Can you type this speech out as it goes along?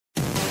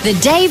The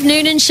Dave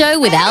Noonan Show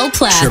with Al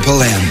Platt.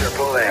 Triple M.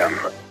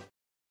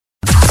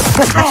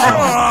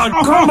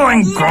 Come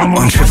on.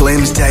 On Triple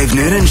M's Dave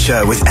Noonan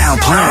Show with Al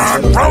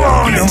Platt.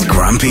 It's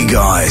Grumpy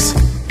Guys.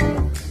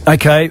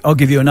 Okay, I'll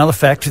give you another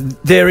fact.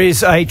 There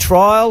is a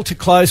trial to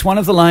close one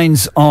of the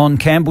lanes on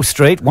Campbell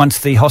Street once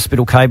the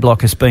hospital K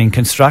block has been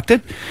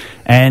constructed,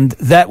 and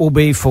that will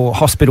be for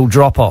hospital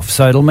drop-off.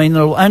 So it'll mean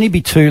there will only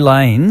be 2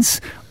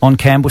 lanes on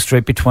Campbell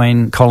Street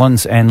between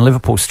Collins and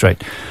Liverpool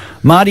Street.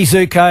 Marty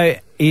Zuko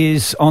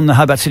is on the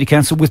Hobart City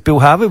Council with Bill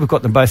Harvey. We've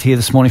got them both here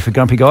this morning for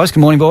Grumpy Guys.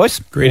 Good morning, boys.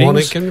 Greetings.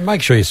 Morning. Can you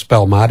make sure you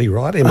spell Marty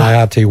right?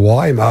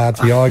 M-A-R-T-Y,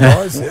 M-A-R-T-I,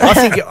 guys.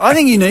 I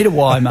think you need a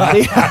Y,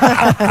 Marty.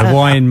 A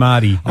Y in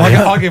Marty.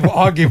 I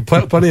give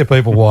plenty of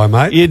people Y,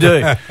 mate. You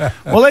do.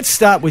 Well, let's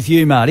start with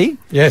you, Marty.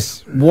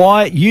 Yes.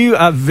 Why you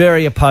are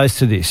very opposed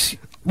to this?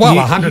 Well,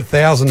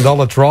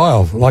 $100,000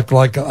 trial, like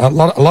a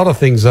lot of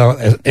things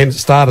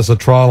start as a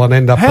trial and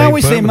end up. How being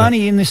is there permanent.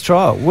 money in this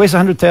trial? Where's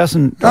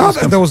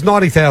 $100,000? There was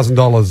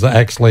 $90,000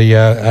 actually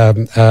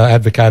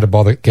advocated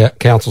by the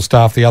council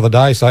staff the other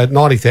day. So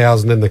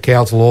 $90,000 in the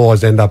council will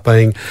always end up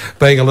being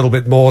a little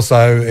bit more.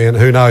 So, and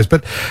who knows?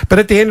 But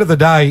at the end of the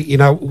day, you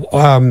know,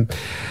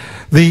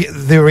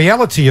 the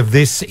reality of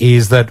this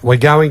is that we're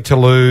going to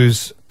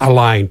lose a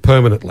lane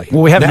permanently.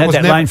 Well, we haven't had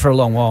that lane for a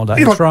long while,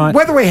 Dave. That's right.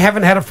 Whether we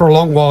haven't had it for a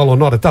long while or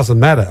not, it doesn't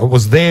matter. It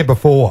was there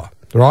before.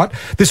 Right,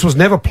 this was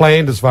never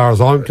planned, as far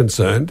as I'm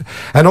concerned.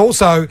 And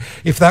also,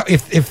 if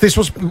this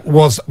was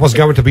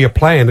going to be a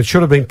plan, it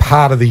should have been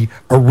part of the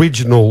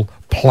original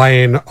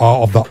plan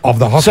of the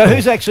hospital. So,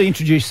 who's actually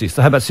introduced this?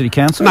 The Hobart City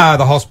Council? No,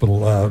 the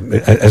hospital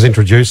has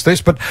introduced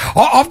this. But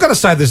I've got to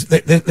say this: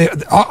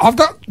 I've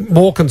got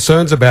more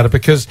concerns about it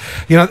because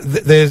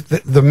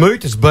the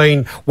moot has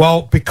been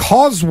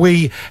because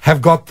we have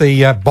got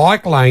the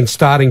bike lane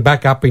starting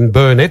back up in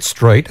Burnett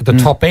Street at the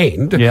top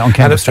end, on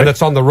Campbell Street, and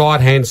it's on the right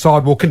hand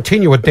side. We'll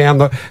continue it down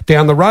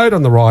the road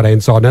on the right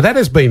hand side. Now that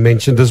has been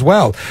mentioned as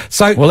well.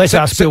 So, let's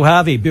ask Bill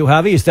Harvey. Bill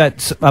Harvey, is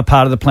that a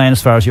part of the plan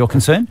as far as you're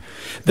concerned?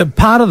 The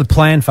part of the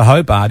plan for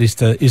Hobart is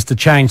to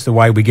change the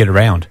way we get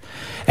around.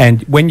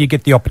 And when you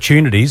get the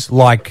opportunities,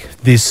 like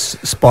this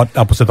spot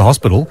opposite the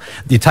hospital,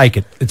 you take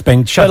it. It's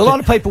been shut. But a lot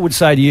of people would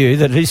say to you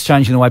that it is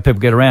changing the way people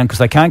get around because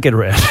they can't get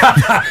around.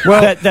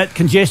 Well, that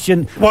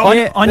congestion. Well,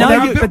 I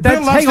know. But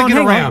Bill loves to get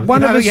around.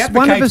 One of us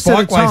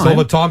bikeways all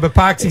the time, but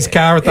parks his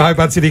car at the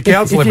Hobart City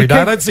Council every day.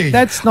 I don't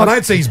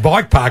see his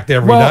bike parked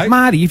every day. Well,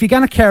 Marty, if you're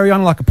going to carry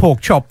on like a pork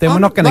chop, then we're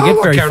not going to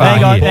get very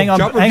far.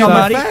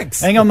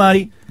 Hang on,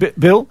 Marty.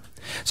 Bill.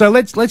 So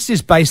let's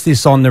just base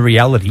this on the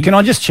reality. Can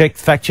I just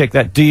fact check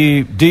that? Do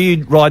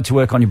you ride to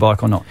work on your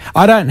bike or not?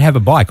 I don't have a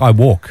bike. I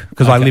walk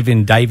because I live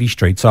in Davey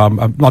Street, so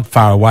I'm not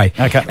far away.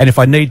 Okay. And if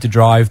I need to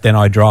drive, then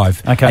I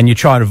drive. Okay. And you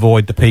try and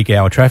avoid the peak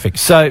hour traffic.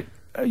 So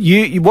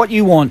what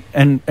you want,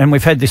 and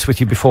we've had this with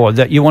you before,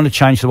 that you want to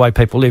change the way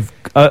people live.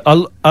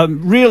 A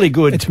really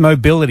good. It's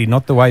mobility,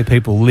 not the way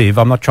people live.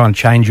 I'm not trying to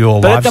change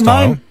your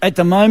lifestyle. At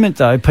the moment,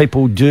 though,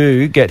 people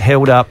do get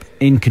held up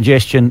in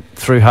congestion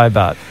through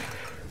Hobart.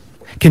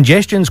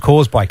 Congestion's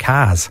caused by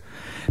cars.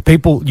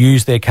 People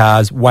use their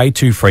cars way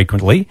too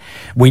frequently.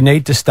 We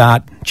need to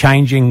start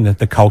changing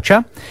the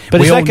culture.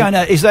 But is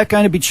that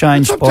going to be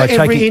changed by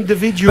taking every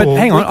individual? But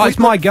hang on, it's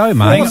my go,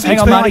 mate. Hang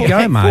on, Marty.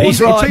 It's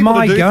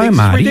my go,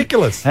 Marty.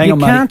 Ridiculous. You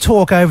can't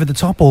talk over the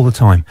top all the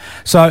time.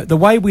 So the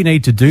way we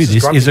need to do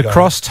this is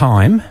across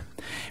time,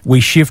 we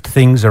shift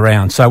things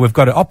around. So we've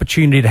got an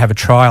opportunity to have a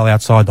trial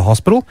outside the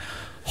hospital.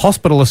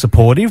 Hospital are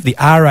supportive. The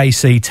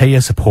RACT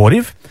are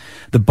supportive.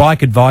 The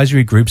bike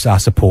advisory groups are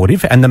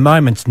supportive, and the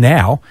moment's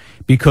now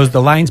because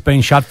the lane's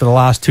been shut for the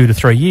last 2 to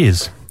 3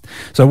 years.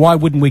 So why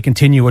wouldn't we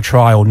continue a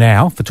trial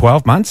now for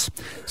 12 months,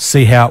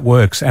 see how it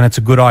works? And it's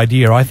a good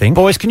idea, I think.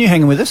 Boys, can you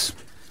hang with us?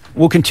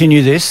 We'll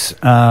continue this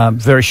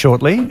very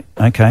shortly.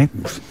 Okay.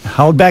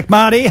 Hold back,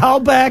 Marty.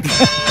 Hold back.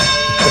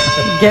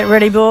 Get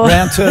ready, boys.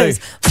 Round 2.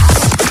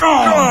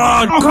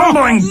 Come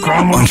on.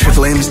 On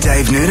Triple M's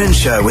Dave Noonan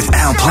Show with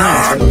Al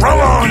Platt.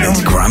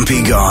 It's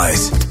Grumpy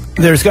Guys.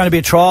 There is going to be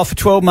a trial for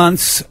 12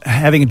 months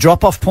having a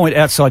drop-off point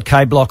outside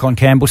K Block on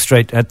Campbell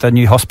Street at the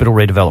new hospital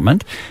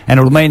redevelopment, and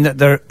it will mean that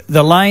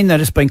the lane that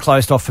has been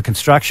closed off for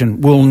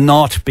construction will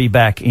not be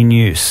back in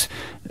use.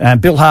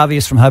 Bill Harvey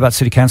is from Hobart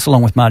City Council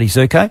along with Marty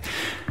Zuko.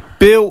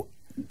 Bill,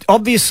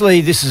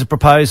 obviously this is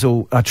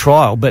a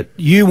trial, but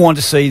you want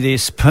to see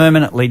this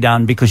permanently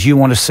done because you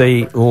want to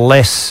see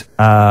less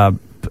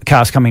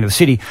cars coming to the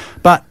city.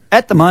 But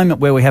at the moment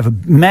where we have a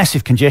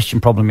massive congestion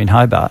problem in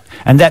Hobart,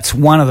 and that's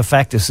one of the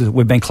factors that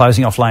we've been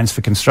closing off lanes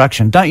for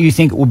construction, don't you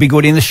think it would be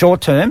good in the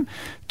short term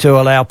to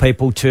allow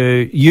people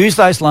to use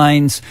those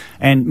lanes,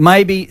 and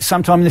maybe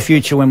sometime in the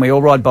future when we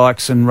all ride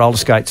bikes and roller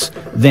skates,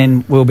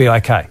 then we'll be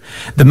okay?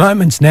 The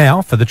moment's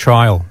now for the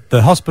trial.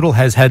 The hospital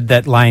has had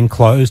that lane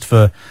closed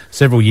for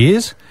several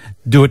years.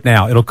 Do it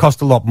now. It'll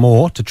cost a lot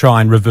more to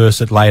try and reverse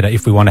it later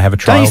if we want to have a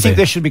trial. Don't you think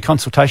there should be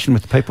consultation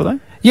with the people,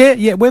 though?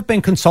 Yeah, we've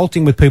been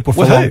consulting with people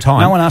for a long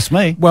time. No one asked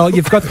me. Well,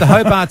 you've got the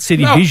Hobart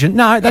City Vision.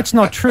 No, that's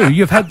not true.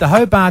 You've had the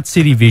Hobart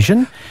City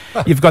Vision.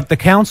 You've got the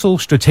council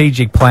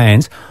strategic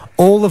plans.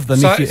 All of them.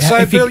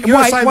 So, Bill,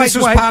 you're saying this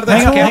was part of the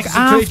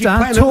council strategic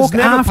plan? Talk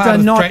after,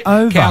 not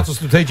over. Council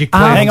strategic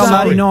plan. Hang on,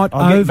 Marty. Not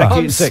I'll over. get back to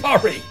you in a sec.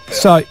 Sorry.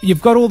 So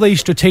you've got all these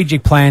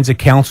strategic plans at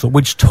council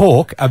which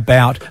talk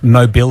about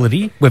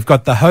mobility. We've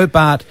got the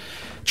Hobart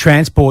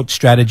Transport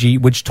Strategy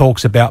which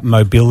talks about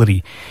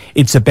mobility.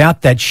 It's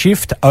about that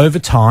shift over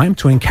time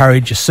to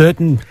encourage a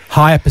certain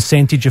higher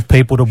percentage of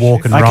people to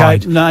walk and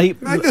ride. Mate,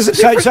 there's a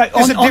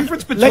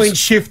difference between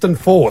shift and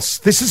force.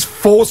 This is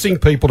forcing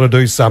people to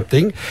do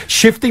something.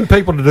 Shifting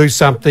people to do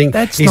something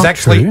is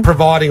actually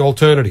providing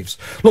alternatives.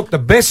 Look, the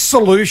best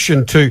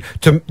solution to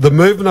the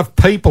movement of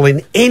people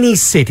in any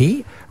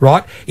city,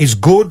 right, is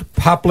good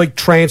public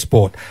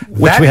transport.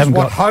 Which that we is haven't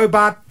what got.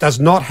 Hobart does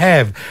not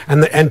have.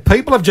 And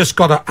people have just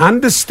got to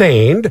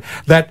understand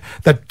that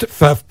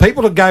for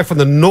people to go from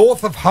the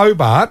north of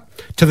Hobart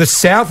to the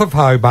south of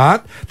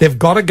Hobart, they've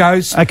got to go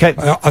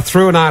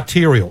through an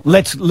arterial.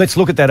 Let's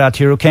look at that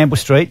arterial, Campbell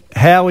Street.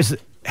 How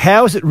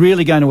is it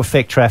really going to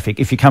affect traffic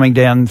if you're coming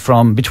down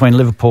from between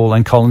Liverpool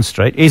and Collins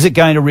Street? Is it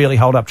going to really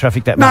hold up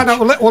traffic that much?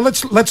 No. Well,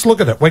 let's look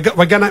at it. We're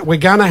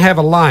going to have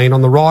a lane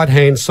on the right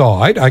hand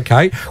side,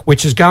 okay,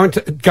 which is going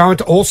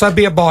to also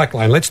be a bike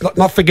lane. Let's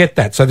not forget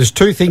that. So there's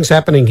two things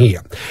happening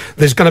here.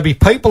 There's going to be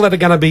people that are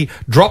going to be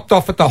dropped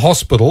off at the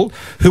hospital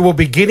who will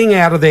be getting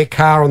out of their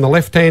car on the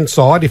left hand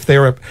side if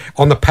they're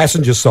on the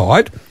passenger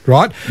side,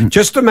 right?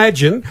 Just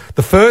imagine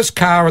the first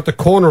car at the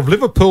corner of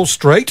Liverpool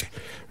Street,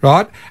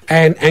 right,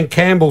 and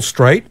Campbell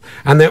Street,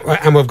 and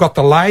we've got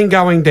the lane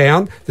going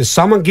down. There's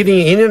someone getting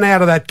in and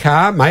out of that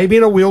car, maybe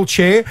in a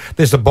wheelchair.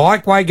 There's a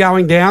bikeway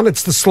going down.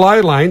 It's the slow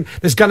lane.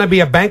 There's going to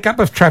be a bank up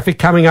of traffic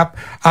coming up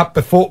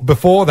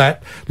before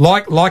that,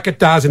 like it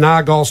does in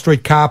Argyle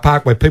Street car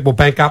park where people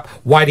bank up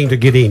waiting to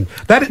get in.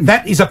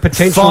 That is a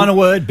potential. Final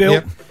word, Bill.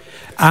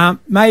 Yep.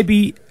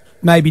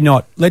 Maybe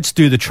not. Let's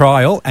do the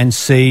trial and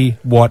see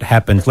what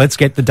happens. Let's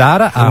get the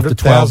data after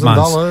 12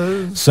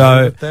 months.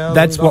 So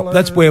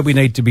that's where we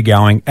need to be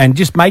going. And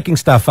just making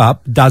stuff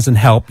up doesn't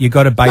help. You've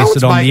got to base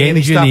it on the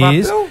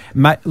engineers.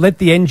 Let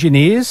the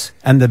engineers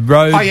and the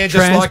road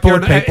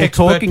transport people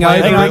talking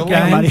over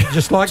again.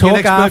 Just like your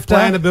expert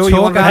planner, Bill.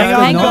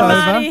 Hang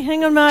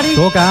on, Marty.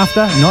 Talk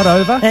after, not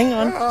over. Hang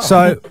on.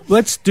 So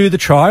let's do the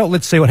trial.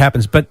 Let's see what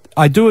happens. But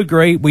I do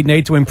agree we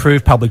need to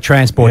improve public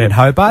transport in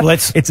Hobart.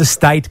 It's a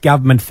state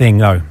government thing,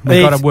 though.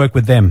 We've got to work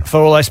with them.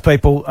 For all those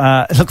people,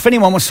 look, if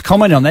anyone wants to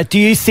comment on that, do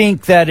you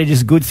think that it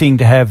is a good thing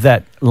to have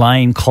that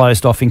lane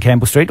closed off in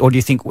Campbell Street, or do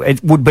you think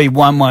it would be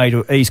one way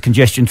to ease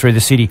congestion through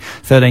the city?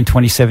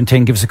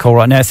 13-20-17. Give us a call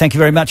right now. Thank you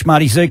very much,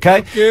 Marty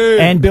Zuko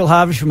and Bill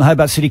Harvey from the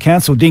Hobart City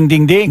Council. Ding,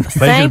 ding, ding.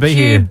 Thank to be you,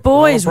 here.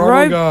 boys. No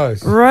problem,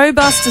 guys.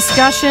 Robust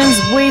discussions.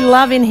 We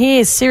love in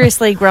here.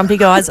 Seriously, Grumpy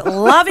Guys,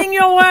 loving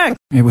your work.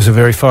 It was a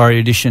very fiery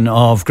edition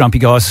of Grumpy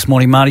Guys this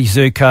morning. Marty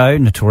Zuko,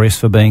 notorious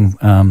for being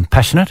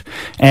passionate,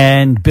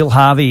 and Bill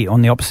Harvey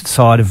on the opposite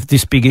side of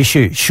this big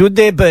issue. Should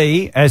there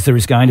be, as there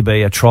is going to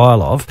be, a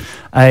trial of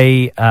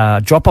a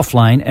drop-off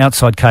lane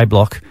outside K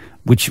Block,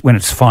 which when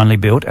it's finally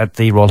built at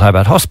the Royal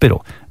Hobart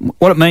Hospital?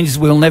 What it means is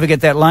we'll never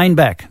get that lane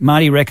back.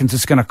 Marty reckons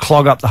it's going to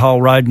clog up the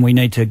whole road and we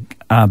need to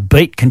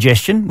beat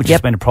congestion, which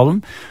has been a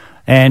problem.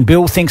 And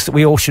Bill thinks that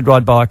we all should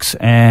ride bikes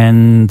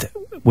and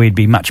we'd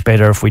be much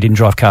better if we didn't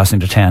drive cars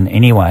into town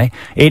anyway.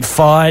 It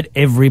fired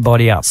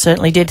everybody up.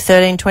 Certainly did.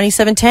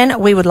 13-27-10.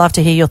 We would love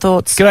to hear your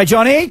thoughts. G'day,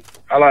 Johnny.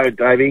 Hello,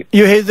 Davey.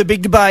 You hear the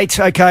big debate.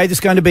 Okay, there's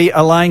going to be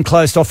a lane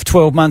closed off for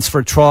 12 months for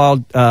a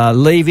trial,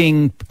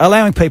 allowing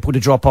people to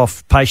drop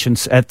off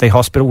patients at the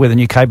hospital where the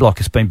new K Block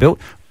has been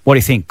built. What do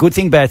you think? Good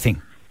thing, bad thing?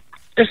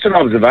 Just an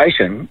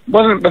observation.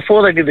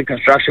 Before they did the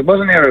construction,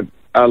 wasn't there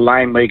a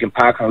lane where you can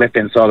park on the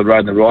left-hand side of the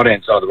road and the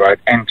right-hand side of the road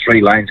and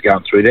 3 lanes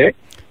going through there?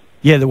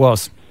 Yeah, there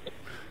was.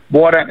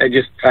 Why don't they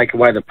just take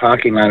away the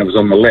parking lane that was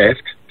on the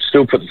left,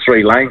 still put the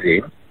 3 lanes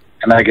in,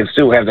 and they can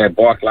still have their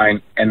bike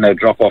lane and their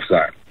drop-off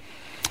zone?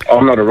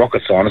 I'm not a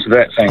rocket scientist, but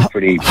that seems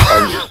pretty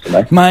obvious to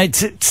me.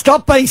 Mate,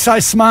 stop being so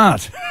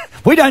smart.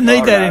 We don't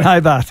need that in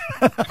Hobart.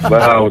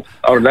 Well,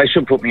 they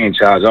should put me in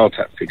charge. I'll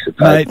fix it.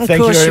 Mate,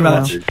 thank you very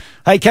much.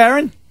 Hey,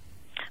 Karen?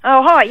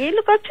 Oh, hi. Yeah,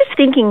 look, I was just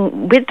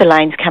thinking with the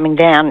lanes coming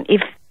down,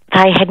 if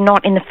they had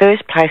not in the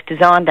first place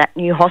designed that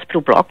new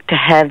hospital block to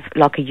have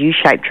like a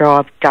U-shaped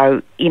drive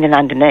go in and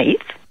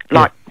underneath,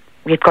 like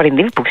we've got in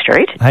Liverpool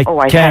Street. Hey,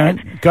 always Karen,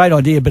 have. Great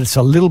idea, but it's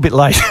a little bit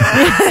late.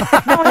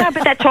 No,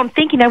 but that's what I'm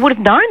thinking. They would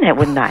have known that,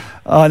 wouldn't they?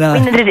 I know.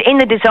 In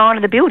the design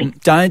of the building.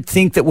 Don't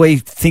think that we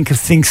think of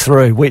things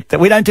through. We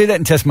don't do that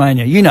in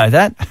Tasmania. You know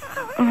that.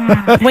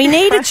 We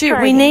needed you.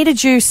 We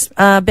needed you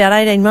about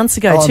 18 months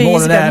ago. 2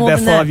 years ago. About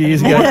 5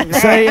 years ago.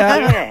 See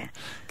ya.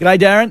 G'day,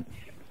 Darren.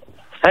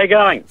 How you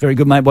going? Very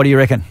good, mate. What do you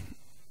reckon?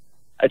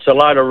 It's a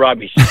load of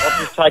rubbish.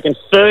 I've just taken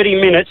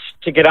 30 minutes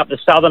to get up the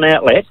Southern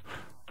Outlet,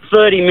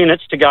 30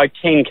 minutes to go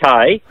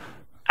 10K,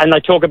 and they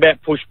talk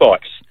about push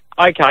bikes.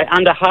 Okay,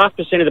 under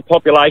 0.5% of the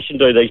population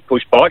do these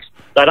push bikes.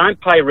 They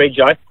don't pay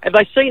rego. Have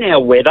they seen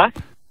our weather?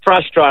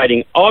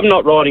 Frustrating. I'm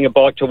not riding a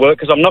bike to work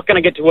because I'm not going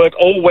to get to work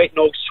all wet and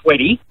all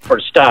sweaty for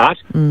a start.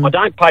 I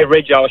don't pay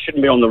rego. I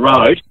shouldn't be on the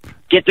road.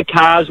 Get the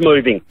cars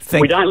moving.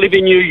 We don't live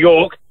in New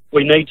York.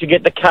 We need to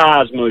get the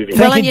cars moving.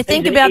 Well, and you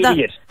think about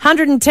the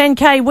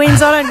 110k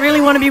wins. I don't really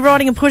want to be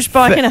riding a push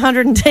bike in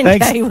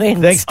 110k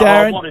wins. Thanks,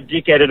 Darren. I want a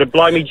dickhead to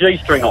blow me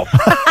G-string off.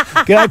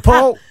 G'day,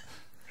 Paul.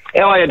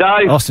 How are you,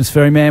 Dave? Austin's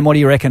Ferry Man, what do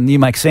you reckon? You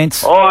make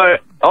sense? I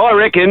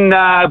reckon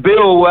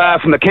Bill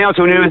from the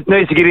council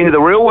needs to get into the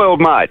real world,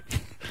 mate.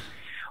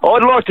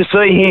 I'd like to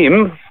see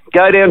him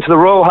go down to the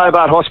Royal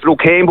Hobart Hospital,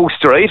 Campbell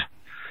Street,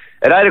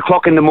 at 8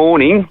 o'clock in the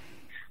morning.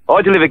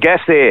 I deliver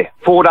gas there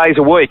 4 days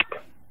a week,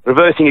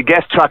 reversing a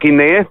gas truck in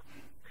there.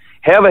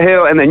 How the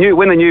hell, and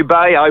when the new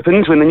bay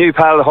opens, when the new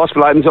part of the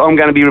hospital opens, I'm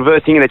going to be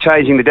reversing and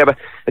changing the depot.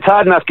 It's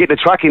hard enough getting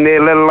a truck in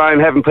there, let alone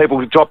having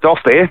people dropped off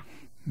there.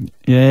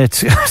 Yeah,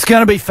 it's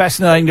going to be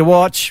fascinating to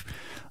watch.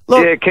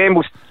 Look, yeah,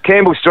 Campbell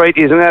Street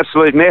is an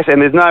absolute mess,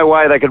 and there's no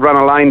way they could run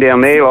a lane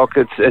down there. Like,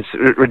 it's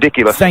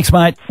ridiculous. Thanks,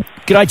 mate.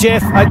 G'day,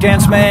 Jeff,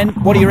 Oakdowns man.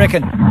 What do you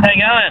reckon? How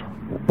you going?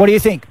 What do you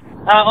think?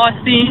 I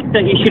think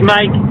that you should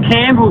make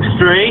Campbell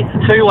Street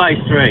a two-way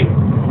street.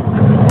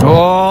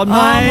 Oh,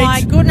 mate. Oh,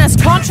 my goodness,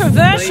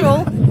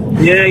 controversial.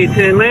 Yeah, you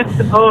turn left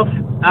off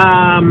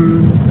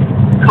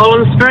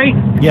Collins Street,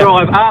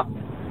 drive up,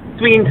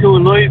 swing into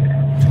a loop,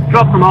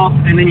 drop them off,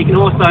 and then you can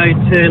also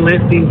turn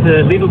left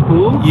into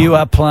Liverpool. You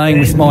are playing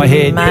with my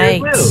head.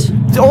 Mate.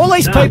 All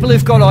these people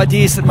who've got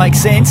ideas that make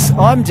sense,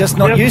 I'm just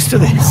not used to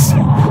this.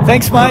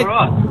 Thanks, mate.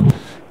 All right.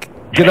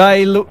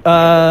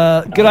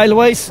 G'day,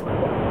 Louise.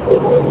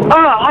 Oh,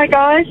 hi,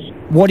 guys.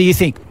 What do you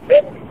think?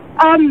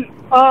 I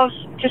was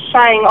just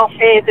saying off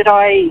air that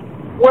I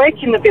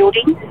work in the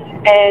building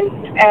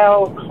and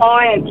our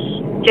clients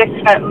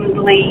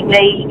definitely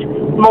need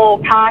more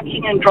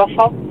parking and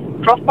drop-off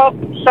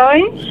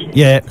zones.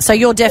 Yeah. So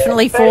you're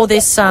definitely for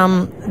this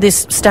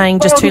staying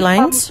just two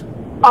lanes?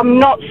 I'm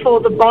not for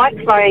the bike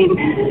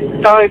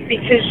lane, though,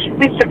 because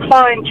with the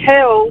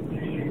clientele,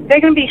 they're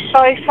going to be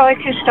so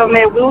focused on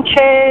their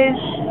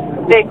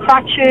wheelchairs, their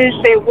crutches,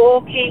 their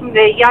walking,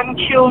 their young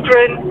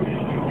children,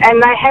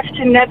 and they have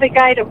to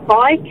navigate a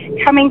bike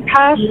coming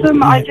past them.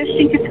 Yeah. I just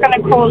think it's going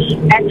to cause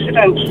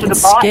accidents for the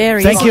bike.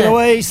 Scary. Thank you,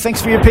 Louise.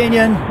 Thanks for your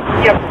opinion.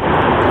 Yep.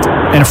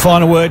 And a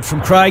final word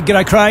from Craig.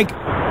 G'day, Craig.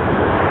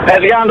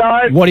 How's it going,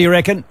 Dave? What do you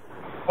reckon?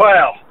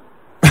 Well,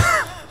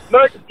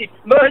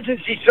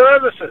 emergency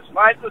services,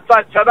 mate.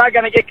 So they're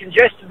going to get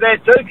congested there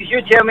too, because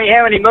you tell me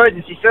how many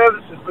emergency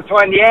services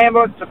between the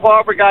ambulance, the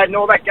fire brigade and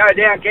all that go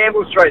down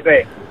Campbell Street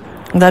there.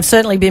 They've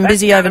certainly been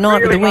busy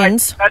overnight with the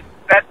winds.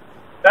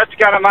 That's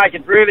going to make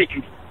it really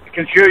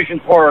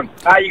confusion for them.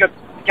 You got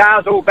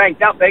cars all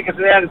banked up there because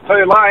they're down to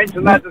two lanes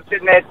and they're just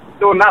sitting there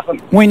doing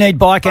nothing. We need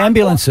bike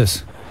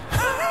ambulances.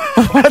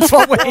 That's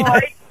what we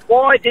need.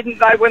 Why didn't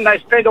they, when they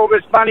spent all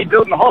this money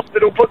building the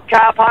hospital, put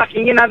car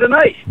parking in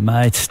underneath?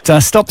 Mate,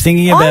 stop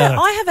thinking about it.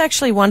 I have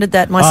actually wondered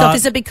that myself.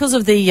 Is it because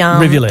of the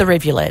rivulet? The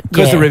rivulet.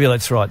 Because the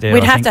rivulet's right there.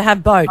 We'd have to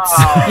have boats.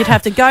 You'd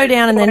have to go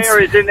down and then...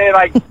 areas in there,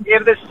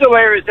 there's still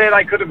areas there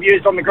they could have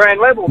used on the ground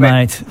level.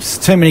 Mate, it's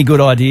too many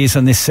good ideas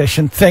on this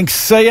session. Thanks.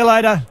 See you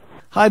later.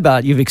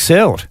 Hobart, you've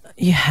excelled.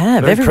 You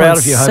have. Very proud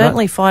of you, Everyone's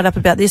certainly fired up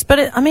about this. But,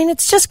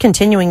 it's just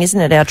continuing,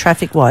 isn't it, our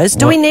traffic-wise?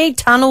 Do we need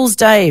tunnels,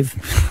 Dave?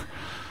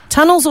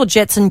 Tunnels or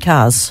Jetson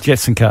cars?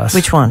 Jetson cars.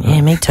 Which one?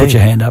 Yeah, me too. Put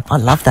your hand up. I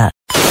love that.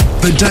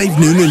 The Dave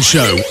Noonan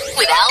Show.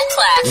 With Al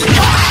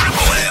Platt.